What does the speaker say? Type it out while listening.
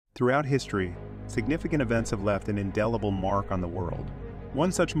Throughout history, significant events have left an indelible mark on the world.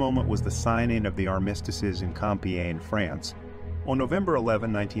 One such moment was the signing of the Armistices in Compiègne, France. On November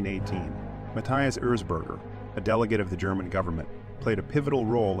 11, 1918, Matthias Erzberger, a delegate of the German government, played a pivotal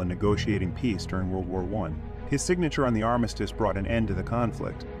role in negotiating peace during World War I. His signature on the armistice brought an end to the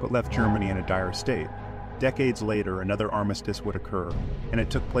conflict, but left Germany in a dire state. Decades later, another armistice would occur, and it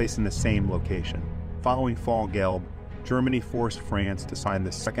took place in the same location. Following Fall Gelb, Germany forced France to sign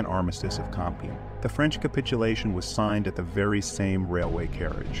the Second Armistice of Compiègne. The French capitulation was signed at the very same railway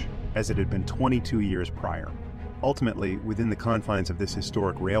carriage, as it had been 22 years prior. Ultimately, within the confines of this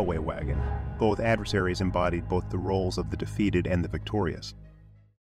historic railway wagon, both adversaries embodied both the roles of the defeated and the victorious.